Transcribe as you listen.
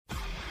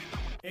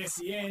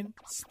SEN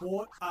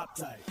Sport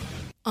Update.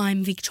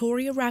 I'm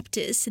Victoria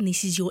Raptis and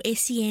this is your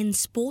SEN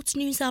Sports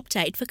News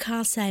Update for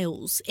car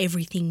sales.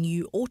 Everything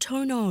you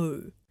auto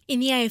know. In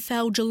the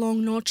AFL,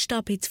 Geelong notched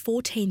up its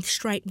 14th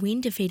straight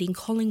win, defeating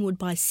Collingwood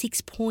by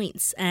 6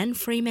 points, and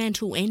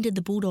Fremantle ended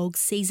the Bulldogs'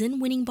 season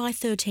winning by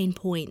 13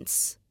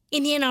 points.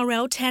 In the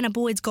NRL, Tanner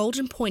Boyd's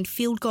Golden Point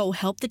field goal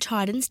helped the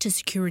Titans to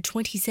secure a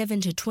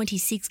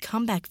 27-26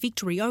 comeback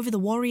victory over the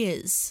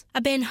Warriors.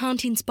 A Ben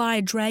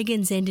Hunt-inspired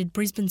Dragons ended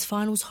Brisbane's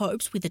finals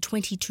hopes with a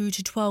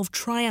 22-12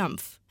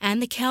 triumph,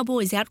 and the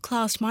Cowboys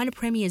outclassed minor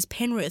premiers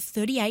Penrith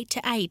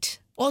 38-8.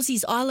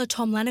 Aussies Isla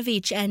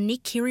Tomljanovic and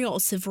Nick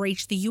Kyrgios have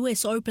reached the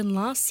US Open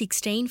last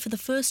 16 for the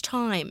first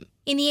time.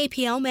 In the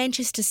EPL,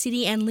 Manchester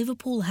City and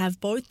Liverpool have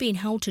both been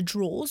held to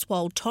draws,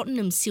 while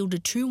Tottenham sealed a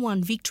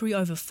 2-1 victory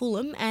over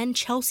Fulham and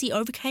Chelsea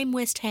overcame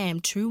West Ham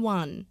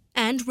 2-1.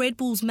 And Red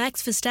Bull's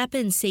Max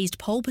Verstappen seized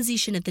pole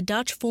position at the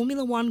Dutch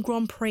Formula One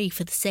Grand Prix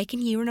for the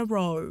second year in a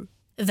row.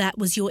 That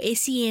was your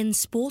SEN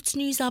Sports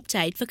News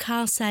Update for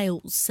car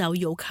sales. Sell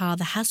your car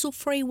the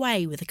hassle-free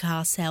way with a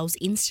car sales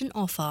instant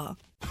offer.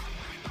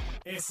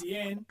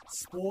 SEN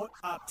Sport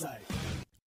Update.